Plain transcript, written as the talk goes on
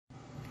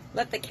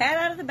Let the cat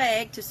out of the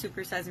bag to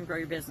supersize and grow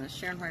your business.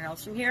 Sharon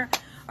Hornell here.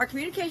 Our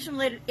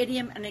communication-related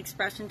idiom and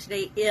expression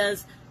today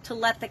is to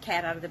let the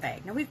cat out of the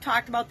bag. Now, we've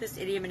talked about this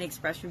idiom and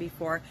expression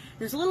before.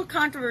 There's a little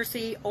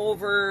controversy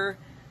over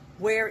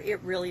where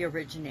it really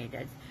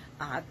originated.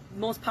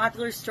 Most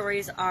popular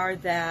stories are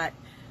that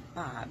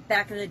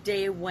back in the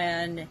day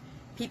when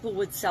people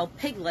would sell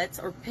piglets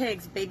or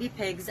pigs, baby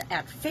pigs,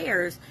 at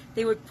fairs,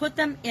 they would put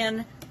them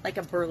in like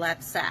a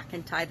burlap sack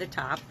and tie the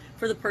top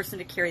for the person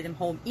to carry them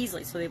home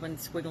easily so they wouldn't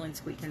squiggle and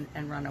squeak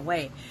and run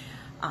away.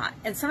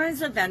 And sometimes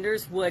the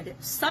vendors would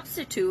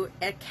substitute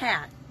a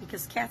cat,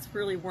 because cats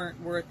really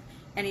weren't worth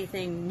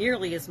anything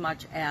nearly as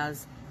much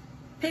as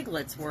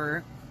piglets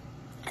were.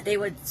 They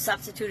would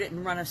substitute it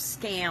and run a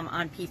scam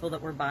on people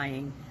that were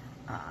buying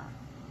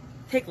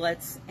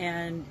piglets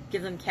and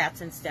give them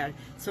cats instead.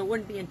 So it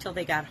wouldn't be until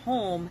they got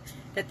home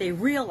that they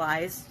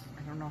realized,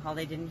 I don't know how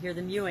they didn't hear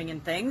the mewing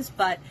and things,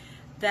 but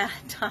that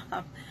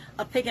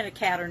a pig and a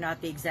cat are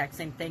not the exact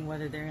same thing,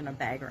 whether they're in a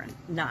bag or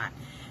not.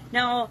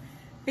 Now,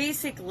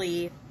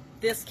 basically,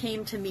 this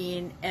came to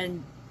mean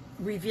and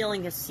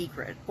revealing a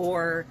secret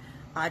or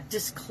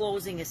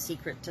disclosing a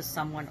secret to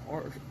someone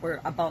or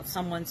about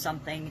someone,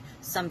 something,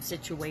 some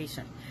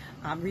situation.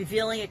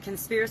 Revealing a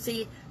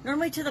conspiracy,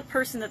 normally to the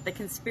person that the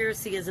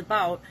conspiracy is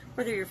about,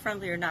 whether you're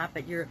friendly or not,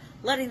 but you're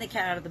letting the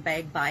cat out of the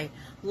bag by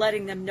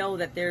letting them know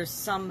that there's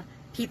some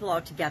people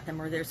out to get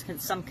them, or there's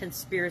some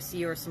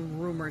conspiracy or some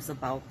rumors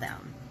about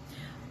them.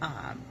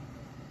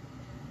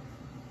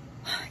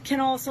 Can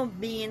also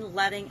mean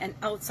letting an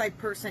outside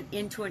person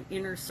into an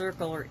inner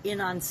circle or in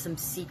on some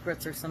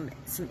secrets or some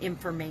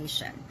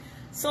information.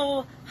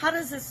 So how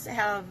does this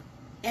have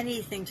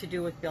anything to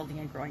do with building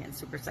and growing and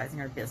supersizing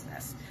our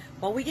business?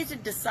 Well, we get to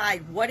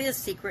decide what is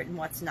secret and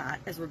what's not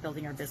as we're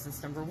building our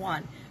business, number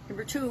one.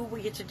 Number two,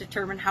 we get to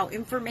determine how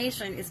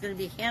information is going to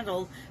be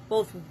handled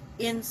both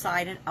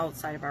inside and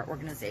outside of our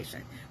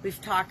organization.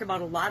 We've talked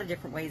about a lot of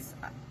different ways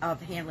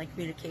of handling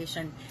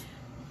communication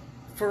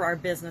for our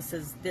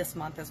businesses this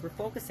month as we're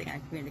focusing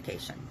on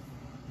communication.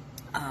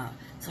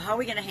 So how are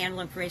we going to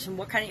handle information?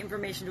 What kind of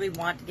information do we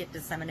want to get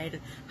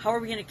disseminated? How are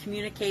we going to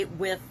communicate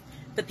with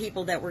the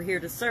people that we're here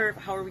to serve?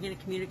 How are we going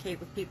to communicate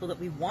with people that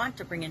we want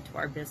to bring into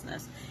our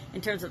business in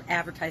terms of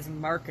advertising,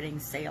 marketing,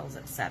 sales,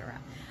 etc.?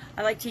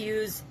 I like to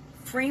use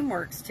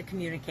frameworks to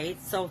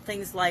communicate, so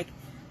things like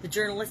the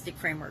journalistic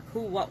framework: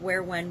 who, what,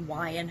 where, when,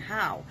 why, and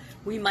how.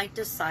 We might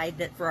decide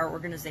that for our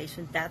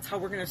organization, that's how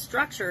we're going to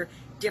structure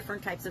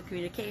different types of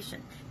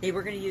communication. Maybe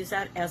we're going to use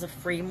that as a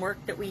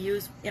framework that we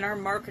use in our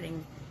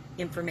marketing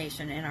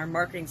information and our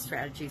marketing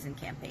strategies and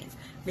campaigns.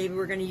 Maybe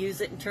we're going to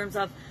use it in terms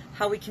of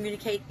how we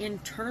communicate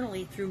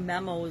internally through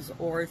memos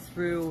or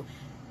through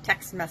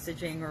text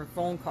messaging or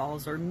phone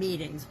calls or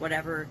meetings,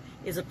 whatever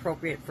is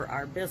appropriate for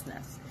our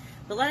business.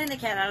 But letting the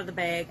cat out of the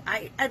bag,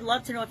 I'd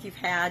love to know if you've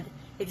had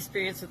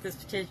experience with this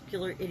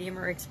particular idiom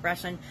or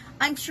expression.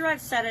 I'm sure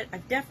I've said it.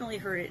 I've definitely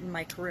heard it in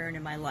my career and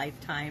in my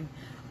lifetime.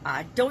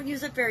 Don't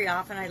use it very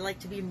often. I like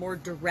to be more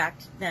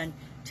direct than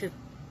to,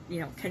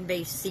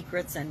 convey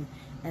secrets and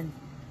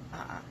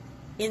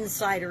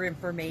insider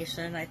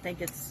information. I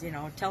think it's,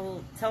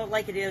 tell it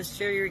like it is,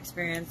 share your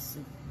experience,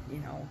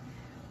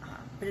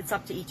 but it's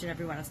up to each and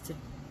every one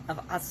of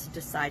us to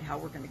decide how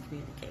we're going to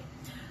communicate.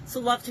 So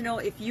love to know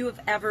if you have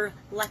ever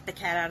let the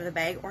cat out of the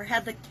bag or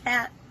had the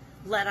cat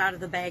let out of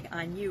the bag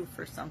on you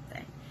for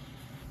something.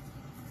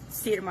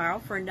 See you tomorrow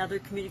for another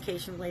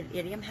communication-related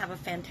idiom. Have a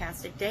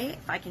fantastic day.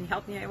 If I can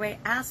help you in any way,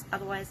 ask.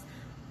 Otherwise,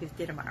 we'll see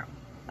you tomorrow.